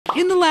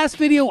In the last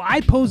video, I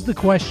posed the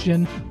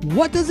question,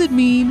 what does it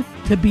mean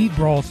to beat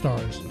Brawl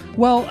Stars?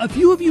 Well, a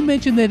few of you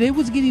mentioned that it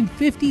was getting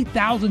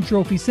 50,000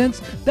 trophies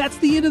since that's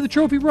the end of the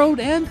trophy road,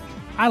 and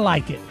I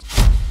like it.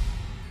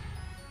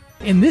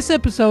 In this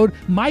episode,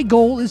 my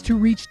goal is to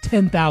reach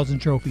 10,000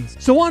 trophies.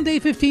 So on day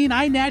 15,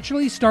 I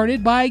naturally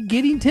started by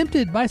getting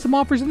tempted by some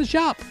offers in the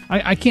shop.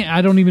 I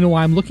don't even know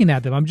why I'm looking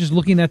at them. I'm just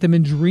looking at them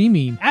and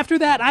dreaming. After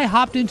that, I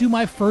hopped into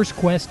my first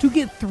quest to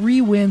get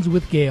 3 wins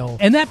with Gale.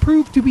 And that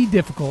proved to be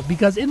difficult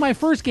because in my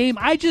first game,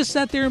 I just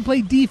sat there and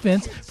played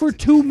defense for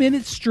 2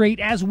 minutes straight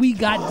as we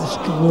got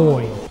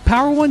destroyed.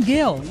 Power 1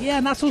 Gale,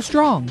 yeah, not so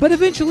strong. But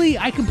eventually,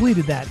 I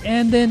completed that.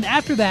 And then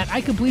after that,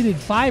 I completed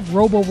 5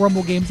 Robo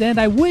Rumble games, and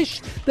I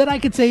wish that I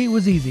could say it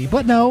was easy,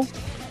 but no,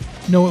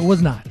 it was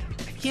not.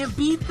 I can't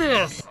beat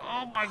this.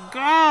 Oh my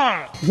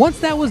god. Once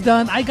that was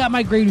done, I got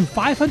my grade to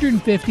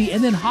 550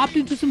 and then hopped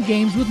into some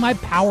games with my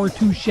Power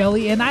 2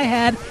 Shelly, and I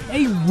had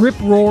a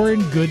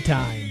rip-roaring good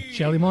time.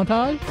 Shelly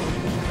montage?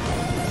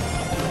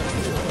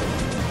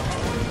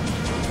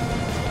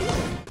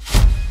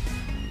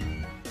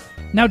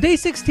 Now, day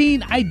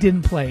 16, I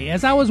didn't play,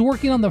 as I was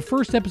working on the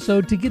first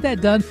episode to get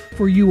that done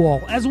for you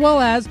all, as well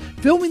as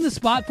filming the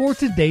spot for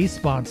today's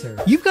sponsor.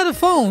 You've got a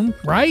phone,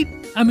 right?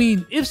 I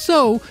mean, if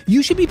so,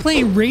 you should be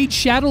playing Raid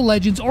Shadow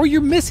Legends, or you're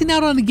missing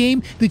out on a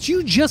game that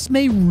you just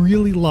may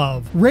really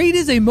love. Raid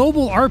is a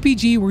mobile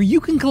RPG where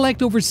you can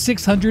collect over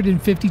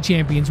 650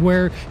 champions,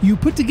 where you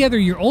put together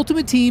your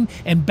ultimate team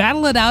and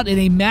battle it out in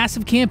a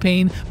massive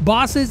campaign,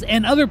 bosses,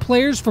 and other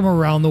players from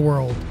around the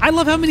world. I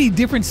love how many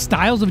different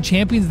styles of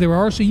champions there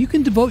are, so you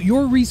can devote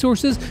your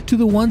resources to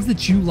the ones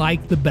that you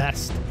like the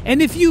best.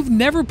 And if you've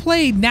never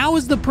played, now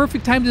is the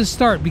perfect time to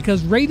start,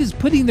 because Raid is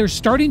putting their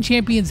starting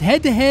champions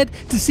head to head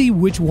to see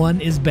which one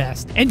is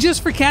best. And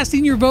just for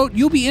casting your vote,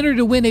 you'll be entered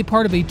to win a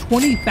part of a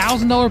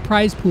 $20,000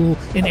 prize pool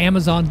in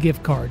Amazon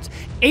gift cards.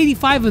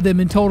 85 of them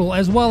in total,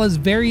 as well as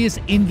various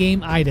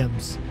in-game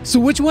items. So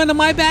which one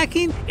am I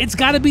backing? It's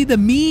gotta be the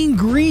mean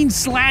green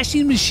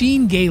slashing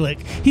machine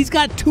Gaelic. He's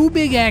got 2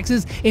 big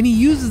axes and he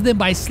uses them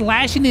by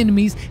slashing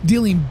enemies,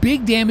 dealing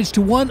big damage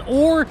to one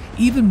or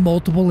even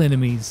multiple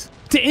enemies.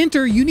 To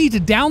enter, you need to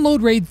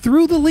download Raid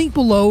through the link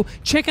below,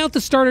 check out the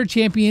starter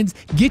champions,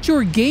 get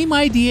your game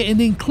ID, and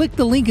then click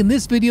the link in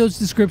this video's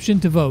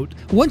description to vote.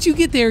 Once you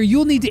get there,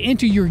 you'll need to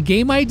enter your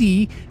game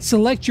ID,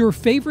 select your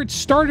favorite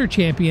starter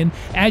champion,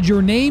 add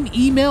your name,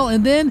 email,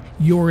 and then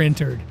you're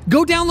entered.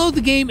 Go download the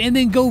game and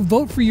then go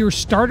vote for your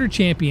starter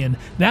champion.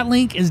 That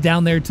link is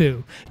down there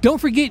too. Don't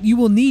forget, you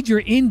will need your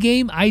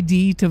in-game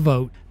ID to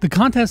vote. The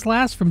contest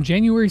lasts from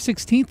January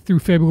 16th through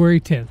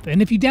February 10th,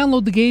 and if you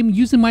download the game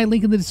using my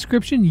link in the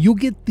description, you'll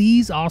get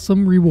these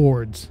awesome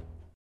rewards.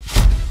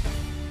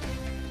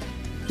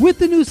 With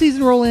the new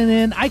season rolling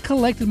in, I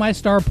collected my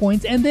star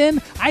points, and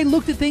then I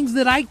looked at things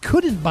that I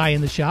couldn't buy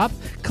in the shop,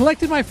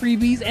 collected my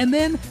freebies, and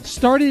then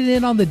started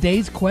in on the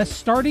day's quest,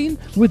 starting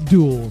with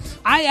duels.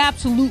 I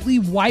absolutely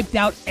wiped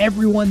out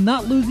everyone,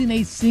 not losing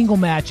a single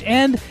match,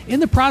 and in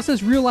the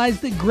process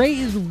realized that Gray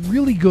is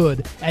really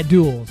good at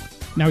duels.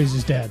 Now he's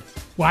just dead.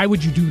 Why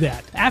would you do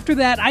that? After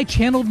that, I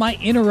channeled my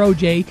inner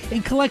OJ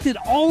and collected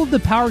all of the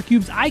power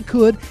cubes I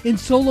could in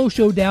Solo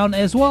Showdown,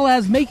 as well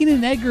as making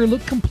an Edgar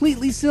look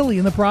completely silly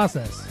in the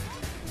process.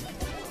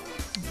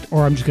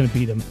 Or I'm just going to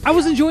beat him. I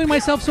was enjoying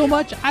myself so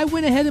much, I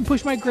went ahead and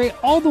pushed my Gray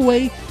all the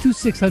way to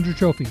 600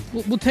 trophies.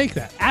 We'll take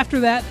that. After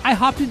that, I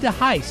hopped into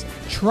Heist,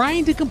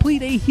 trying to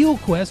complete a heal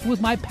quest with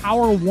my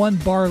Power 1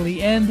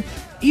 Barley, and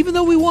even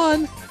though we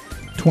won,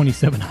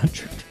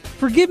 2,700.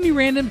 Forgive me,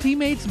 random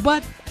teammates,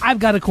 but I've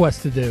got a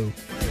quest to do.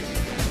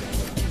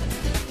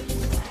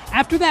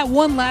 After that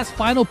one last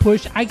final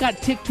push, I got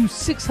ticked to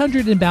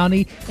 600 in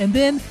bounty and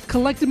then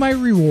collected my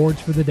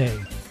rewards for the day.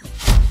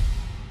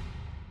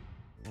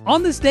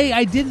 On this day,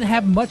 I didn't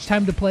have much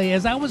time to play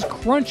as I was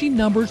crunching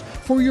numbers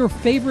for your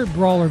favorite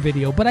brawler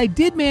video, but I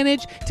did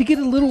manage to get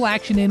a little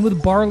action in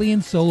with Barley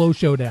and Solo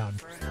Showdown.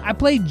 I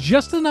played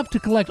just enough to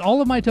collect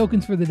all of my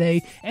tokens for the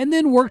day and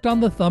then worked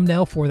on the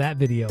thumbnail for that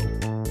video.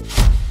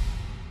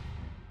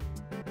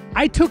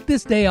 I took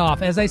this day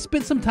off as I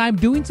spent some time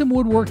doing some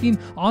woodworking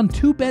on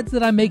 2 beds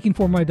that I'm making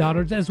for my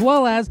daughters, as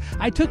well as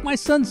I took my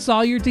son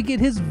Sawyer to get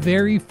his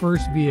very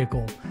first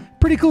vehicle.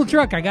 Pretty cool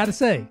truck, I gotta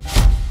say.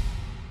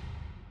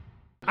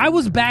 I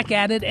was back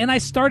at it, and I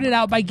started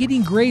out by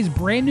getting Gray's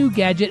brand new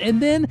gadget and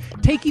then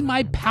taking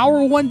my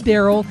Power 1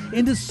 Daryl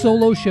into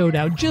Solo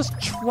Showdown, just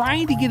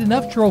trying to get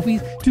enough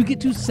trophies to get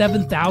to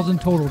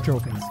 7,000 total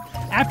trophies.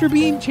 After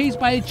being chased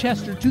by a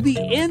Chester to the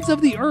ends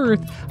of the earth,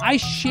 I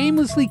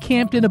shamelessly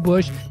camped in a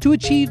bush to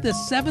achieve the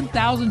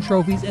 7,000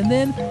 trophies and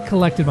then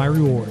collected my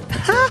reward.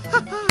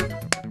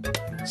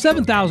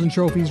 7,000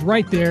 trophies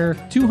right there,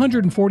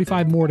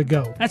 245 more to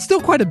go. That's still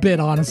quite a bit,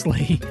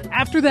 honestly.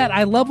 After that,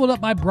 I leveled up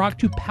my Brock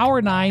to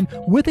Power 9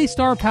 with a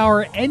star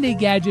power and a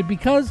gadget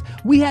because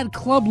we had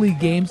Club League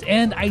games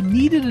and I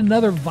needed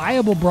another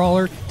viable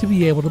brawler to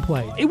be able to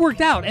play. It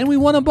worked out and we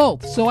won them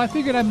both, so I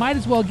figured I might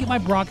as well get my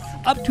Brock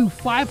up to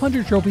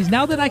 500 trophies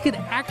now that I could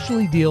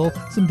actually deal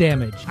some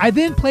damage. I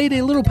then played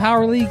a little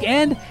Power League,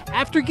 and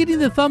after getting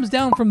the thumbs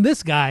down from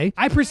this guy,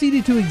 I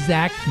proceeded to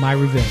exact my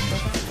revenge.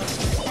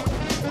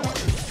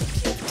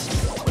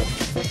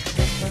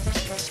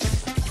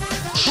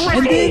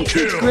 And then,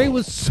 since Gray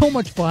was so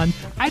much fun,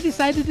 I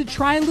decided to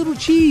try a little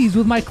cheese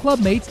with my club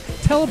mates,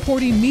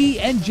 teleporting me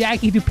and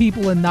Jackie to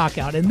people in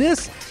Knockout. And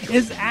this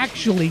is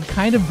actually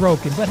kind of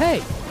broken, but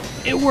hey,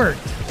 it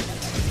worked.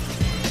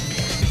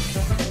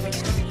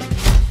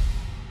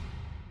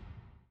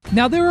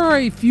 Now, there are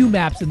a few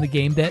maps in the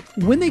game that,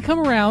 when they come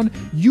around,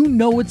 you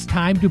know it's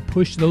time to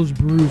push those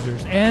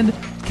bruisers. And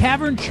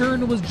Cavern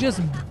Churn was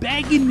just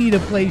begging me to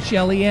play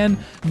Shelly, and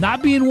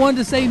not being one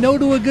to say no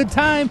to a good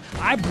time,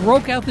 I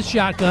broke out the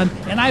shotgun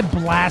and I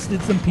blasted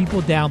some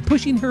people down,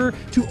 pushing her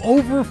to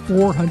over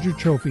 400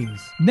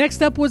 trophies.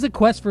 Next up was a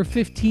quest for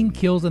 15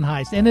 kills and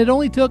heist, and it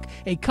only took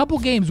a couple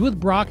games with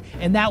Brock,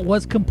 and that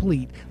was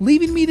complete,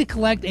 leaving me to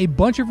collect a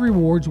bunch of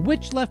rewards,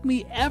 which left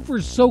me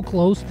ever so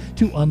close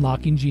to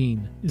unlocking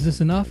Jean. Is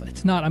this enough?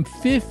 It's not. I'm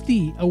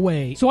 50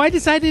 away. So I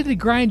decided to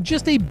grind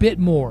just a bit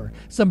more.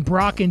 Some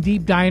Brock and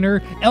Deep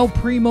Diner, El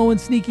Primo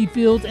and Sneaky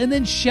Fields, and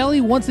then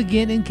Shelly once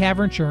again in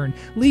Cavern Churn,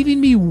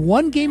 leaving me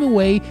one game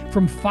away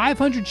from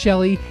 500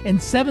 Shelly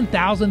and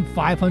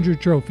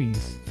 7,500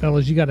 trophies.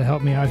 Fellas, you gotta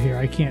help me out here.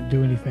 I can't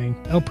do anything.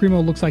 El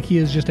Primo looks like he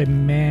is just a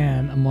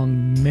man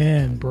among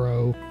men,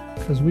 bro.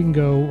 Because we can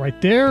go right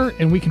there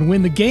and we can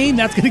win the game.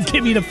 That's going to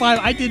get me to 5.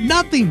 I did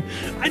nothing.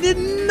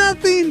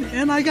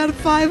 And I got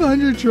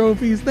 500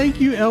 trophies.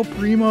 Thank you, El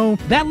Primo.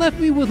 That left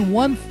me with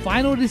one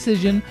final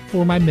decision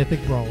for my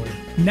Mythic Brawler.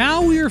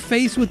 Now we are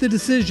faced with the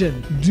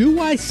decision. Do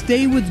I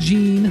stay with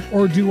Jean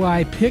or do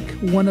I pick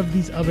one of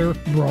these other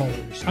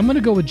brawlers? I'm going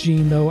to go with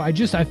Jean, though. I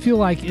feel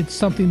like it's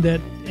something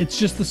that it's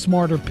just the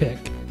smarter pick.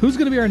 Who's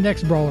going to be our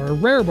next brawler? A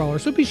rare brawler,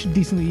 so it be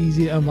decently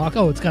easy to unlock.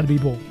 Oh, it's got to be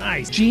Bull.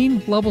 Nice.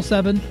 Jean, level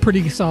 7.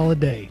 Pretty solid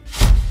day.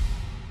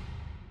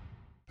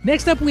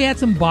 Next up, we had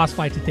some boss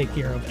fight to take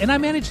care of, and I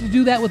managed to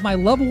do that with my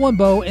level 1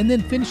 bow and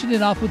then finishing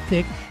it off with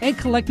Tick and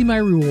collecting my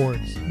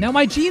rewards. Now,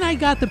 my Jean I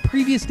got the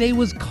previous day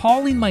was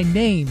calling my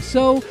name,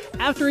 so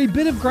after a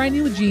bit of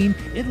grinding with Jean,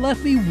 it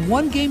left me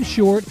one game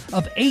short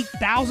of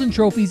 8,000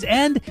 trophies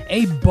and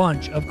a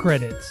bunch of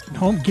credits.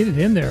 Don't get it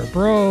in there,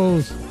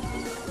 bros.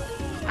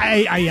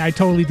 I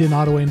totally didn't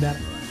auto-aim that.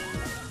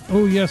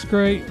 Oh, yes,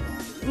 great.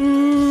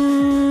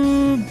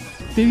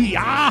 Did he?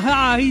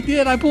 He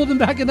did. I pulled him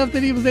back enough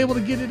that he was able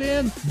to get it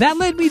in. That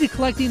led me to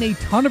collecting a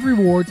ton of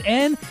rewards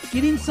and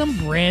getting some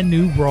brand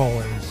new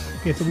brawlers.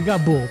 Okay, so we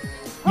got Bull.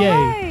 Yay.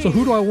 Hooray. So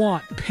who do I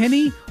want?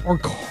 Penny or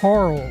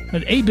Carl?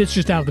 But 8-bit's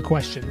just out of the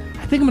question.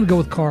 I think I'm going to go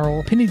with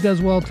Carl. Penny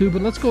does well too,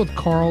 but let's go with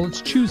Carl.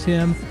 Let's choose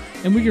him.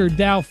 And we are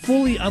now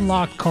fully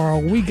unlocked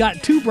Carl. We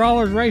got 2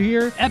 brawlers right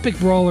here. Epic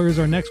Brawler is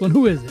our next one.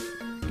 Who is it?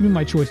 Give me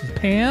my choices.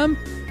 Pam,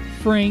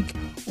 Frank,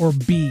 or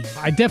B.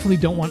 I definitely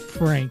don't want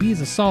Frank. B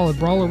is a solid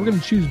brawler. We're going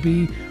to choose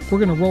B. We're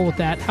going to roll with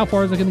that. How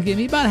far is it going to get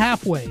me? About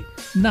halfway.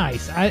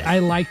 Nice. I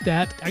like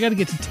that. I got to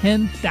get to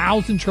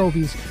 10,000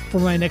 trophies for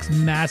my next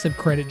massive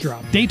credit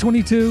drop. Day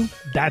 22,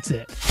 that's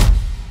it.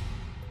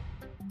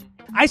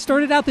 I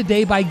started out the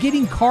day by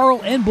getting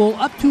Carl and Bull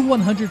up to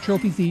 100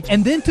 trophies each,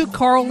 and then took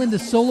Carl into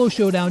solo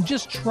showdown,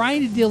 just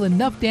trying to deal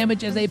enough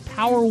damage as a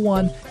power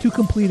 1 to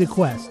complete a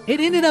quest.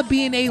 It ended up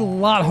being a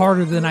lot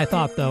harder than I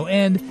thought though,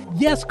 and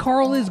yes,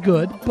 Carl is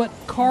good, but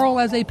Carl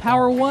as a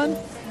power 1?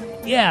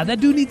 Yeah, that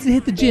dude needs to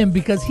hit the gym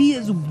because he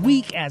is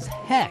weak as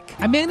heck.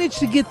 I managed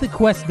to get the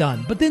quest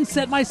done, but then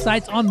set my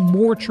sights on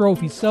more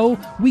trophies, so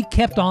we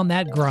kept on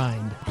that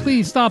grind.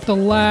 Please stop the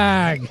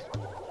lag.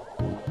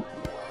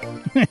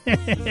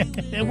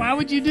 Why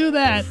would you do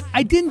that?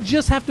 I didn't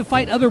just have to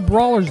fight other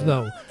brawlers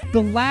though.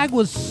 The lag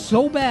was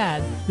so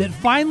bad that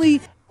finally,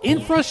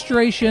 in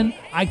frustration,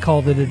 I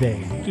called it a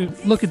day.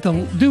 Dude, look at the...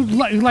 Dude,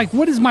 like,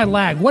 what is my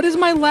lag? What is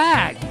my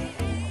lag?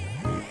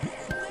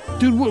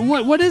 Dude,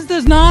 what is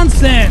this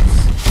nonsense?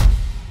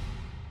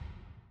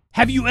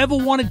 Have you ever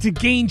wanted to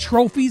gain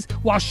trophies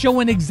while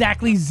showing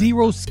exactly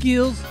 0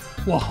 skills?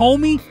 Well,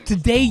 homie,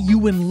 today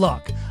you in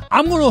luck.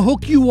 I'm gonna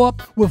hook you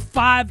up with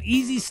 5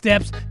 easy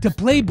steps to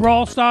play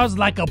Brawl Stars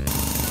like a...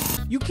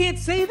 You can't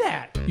say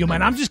that. Yo,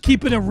 man, I'm just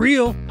keeping it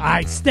real. All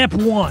right, step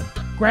 1.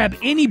 Grab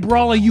any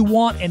brawler you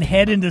want and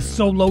head into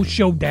solo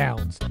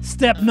showdowns.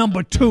 Step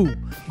number 2.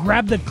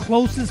 Grab the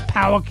closest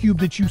power cube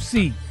that you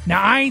see.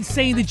 Now, I ain't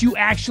saying that you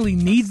actually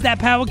needs that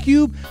power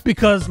cube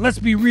because, let's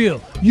be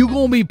real, you're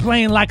gonna be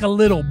playing like a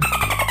little...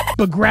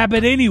 But grab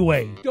it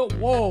anyway. Yo,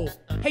 whoa.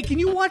 Hey, can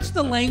you watch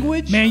the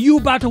language? Man, you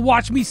about to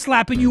watch me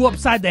slapping you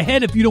upside the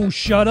head if you don't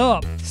shut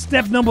up.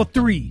 Step number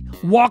 3.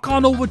 Walk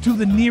on over to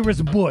the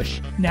nearest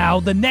bush. Now,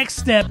 the next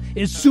step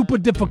is super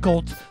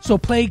difficult, so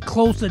pay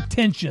close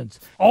attention.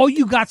 All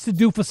you got to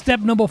do for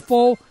step number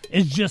 4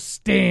 is just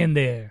stand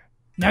there.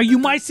 Now, you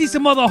might see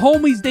some other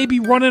homies, they be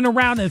running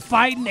around and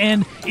fighting,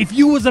 and if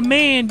you was a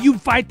man,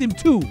 you'd fight them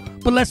too.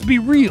 But let's be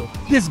real,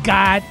 this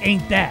guide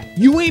ain't that.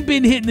 You ain't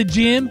been hitting the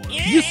gym,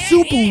 you're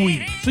super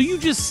weak. So you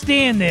just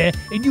stand there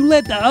and you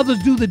let the others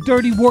do the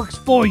dirty works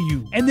for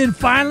you. And then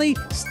finally,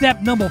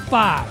 step number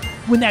 5.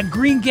 When that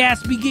green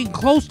gas be getting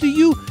close to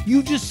you,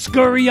 you just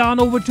scurry on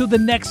over to the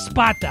next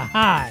spot to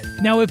hide.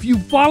 Now, if you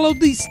followed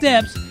these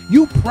steps,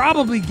 you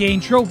probably gain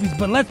trophies,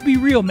 but let's be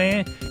real,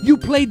 man. You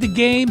played the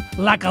game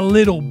like a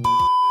little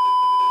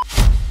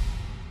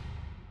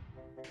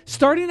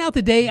Starting out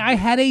the day, I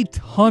had a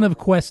ton of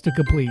quests to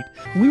complete.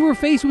 We were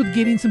faced with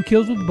getting some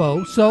kills with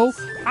Bo, so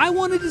I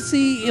wanted to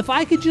see if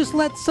I could just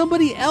let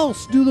somebody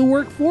else do the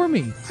work for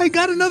me. I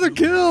got another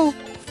kill!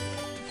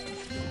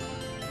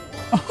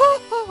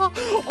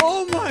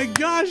 Oh my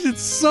gosh,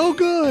 it's so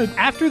good!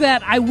 After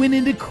that, I went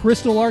into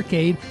Crystal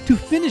Arcade to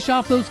finish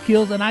off those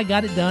kills, and I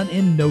got it done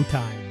in no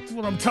time. That's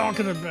what I'm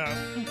talking about.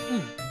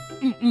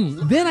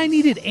 Then I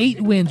needed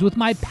 8 wins with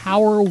my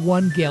Power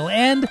 1 Gale,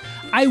 and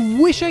I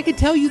wish I could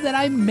tell you that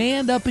I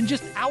manned up and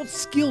just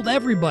outskilled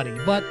everybody,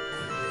 but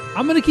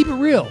I'm gonna keep it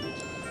real.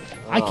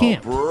 I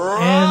can't.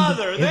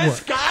 Brother, this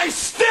guy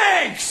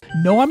stinks!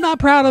 No, I'm not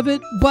proud of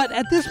it, but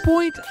at this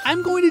point,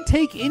 I'm going to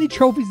take any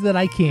trophies that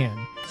I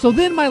can. So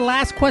then my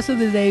last quest of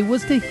the day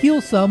was to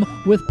heal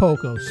some with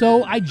Poco.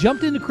 So I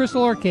jumped into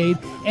Crystal Arcade,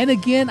 and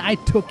again, I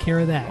took care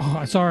of that.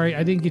 Oh, sorry,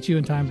 I didn't get you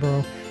in time,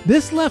 bro.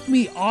 This left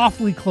me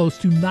awfully close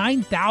to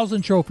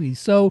 9,000 trophies.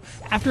 So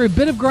after a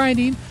bit of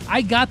grinding,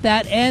 I got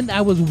that, and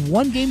I was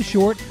 1 game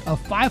short of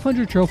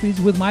 500 trophies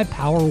with my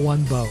Power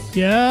 1 bow.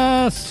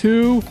 Yes,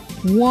 2,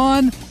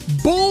 1,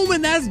 boom,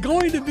 and that's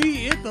going to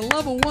be it. The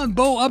level 1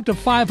 bow up to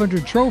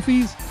 500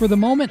 trophies. For the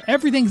moment,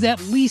 everything's at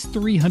least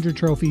 300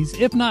 trophies,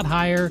 if not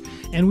higher,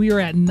 and we are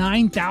at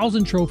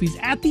 9,000 trophies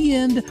at the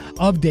end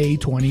of day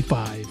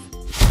 25.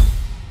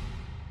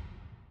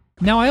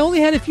 Now, I only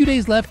had a few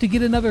days left to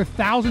get another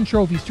 1,000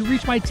 trophies to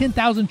reach my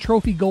 10,000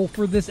 trophy goal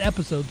for this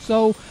episode,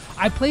 so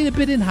I played a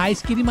bit in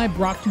Heist, getting my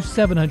Brock to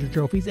 700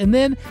 trophies, and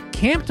then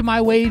camped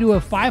my way to a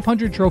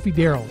 500 trophy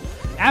Daryl.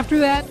 After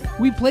that,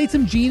 we played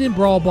some Gene and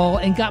Brawl Ball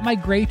and got my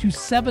Gray to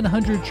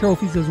 700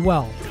 trophies as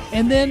well,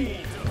 and then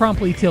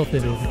promptly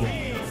tilted it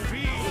again.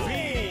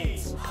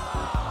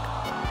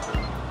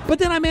 But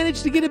then I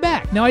managed to get it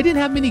back. Now, I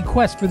didn't have many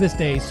quests for this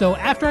day, so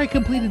after I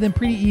completed them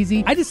pretty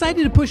easy, I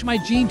decided to push my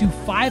Gene to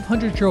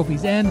 500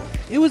 trophies, and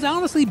it was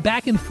honestly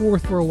back and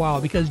forth for a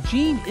while because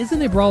Gene isn't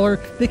a brawler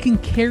that can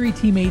carry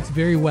teammates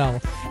very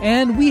well,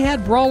 and we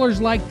had brawlers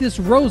like this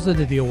Rosa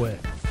to deal with.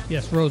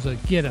 Yes, Rosa,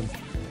 get him.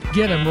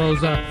 Get him,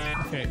 Rosa.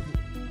 Okay.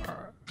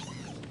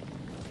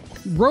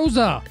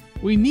 Rosa,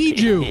 we need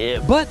you.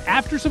 But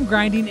after some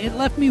grinding, it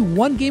left me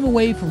 1 game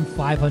away from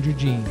 500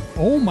 Gene.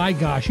 Oh my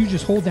gosh, you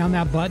just hold down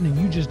that button and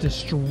you just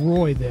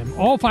destroy them.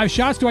 All 5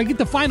 shots. Do I get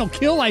the final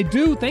kill? I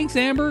do. Thanks,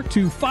 Amber.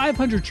 To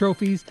 500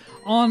 trophies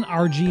on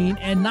our Gene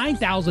and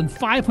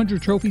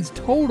 9,500 trophies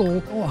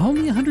total. Oh,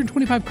 only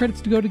 125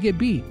 credits to go to get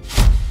beat.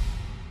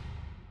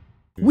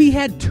 We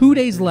had 2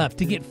 days left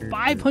to get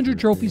 500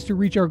 trophies to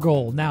reach our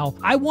goal. Now,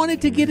 I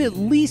wanted to get at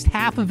least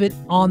half of it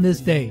on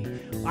this day.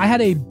 I had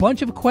a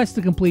bunch of quests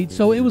to complete,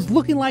 so it was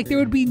looking like there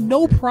would be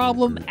no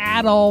problem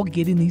at all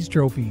getting these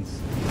trophies.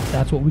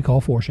 That's what we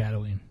call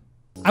foreshadowing.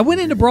 I went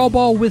into Brawl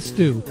Ball with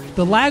Stu.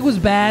 The lag was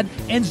bad,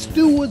 and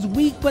Stu was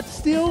weak, but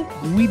still,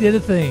 we did a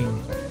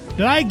thing.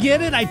 Did I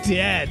get it? I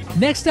did.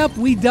 Next up,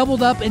 we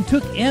doubled up and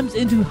took Ems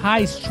into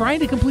Heist, trying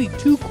to complete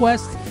 2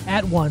 quests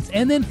at once.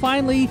 And then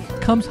finally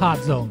comes Hot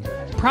Zone.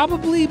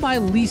 Probably my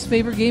least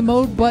favorite game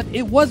mode, but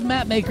it was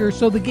map maker,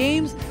 so the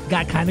games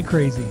got kind of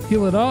crazy.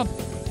 Heal it up.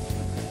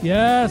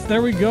 Yes,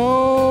 there we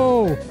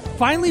go.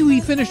 Finally, we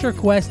finished our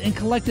quest and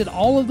collected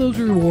all of those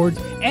rewards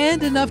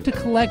and enough to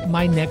collect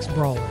my next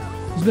brawler.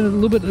 It's been a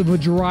little bit of a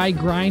dry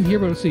grind here,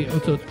 but let's see.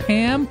 So it's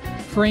Pam,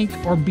 Frank,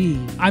 or B.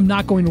 I'm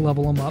not going to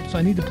level them up, so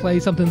I need to play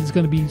something that's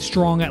going to be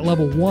strong at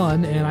level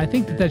 1, and I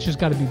think that that's just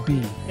got to be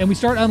B. And we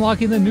start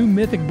unlocking the new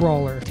mythic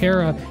brawler.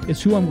 Tara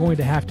is who I'm going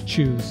to have to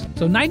choose.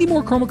 So 90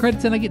 more chroma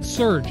credits and I get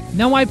Surge.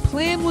 Now my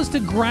plan was to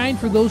grind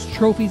for those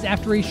trophies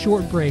after a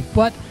short break,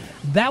 but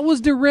that was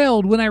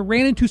derailed when I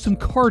ran into some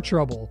car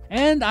trouble,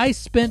 and I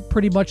spent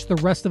pretty much the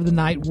rest of the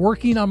night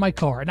working on my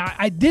car. Now,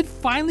 I did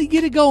finally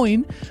get it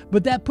going,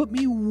 but that put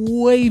me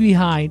way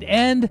behind,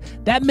 and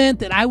that meant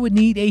that I would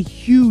need a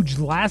huge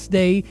last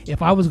day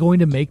if I was going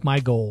to make my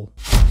goal.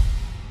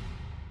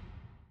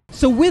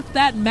 So with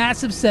that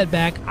massive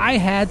setback, I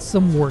had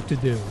some work to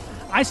do.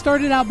 I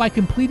started out by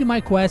completing my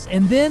quest,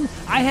 and then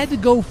I had to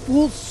go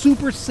full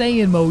Super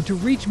Saiyan mode to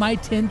reach my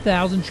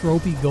 10,000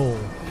 trophy goal.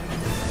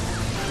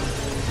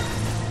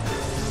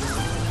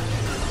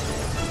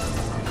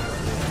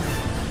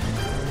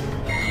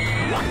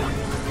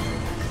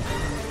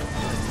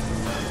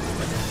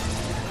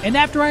 And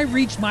after I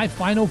reached my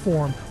final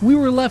form, we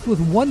were left with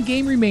one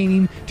game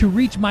remaining to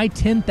reach my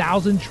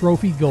 10,000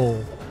 trophy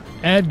goal.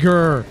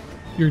 Edgar,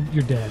 you're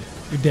dead.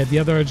 You're dead. The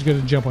other Edgar's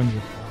gonna jump on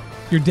you.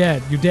 You're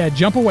dead. You're dead.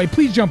 Jump away.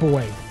 Please jump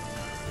away.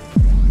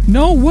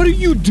 No, what are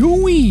you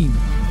doing?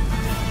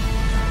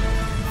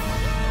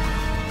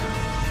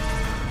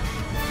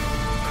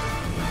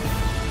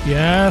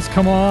 Yes,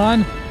 come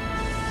on.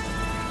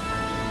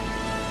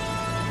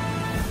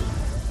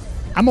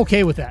 I'm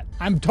okay with that.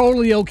 I'm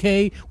totally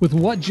okay with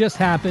what just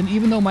happened,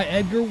 even though my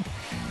Edgar,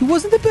 he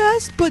wasn't the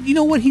best, but you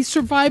know what? He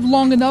survived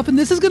long enough, and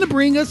this is going to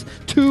bring us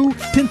to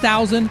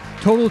 10,000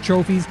 total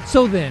trophies.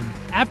 So then,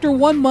 after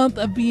 1 month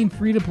of being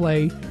free to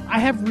play, I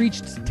have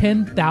reached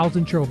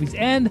 10,000 trophies,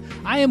 and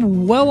I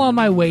am well on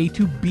my way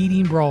to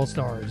beating Brawl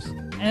Stars.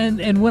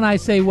 And when I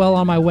say well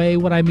on my way,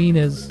 what I mean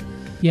is,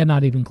 yeah,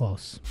 not even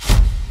close.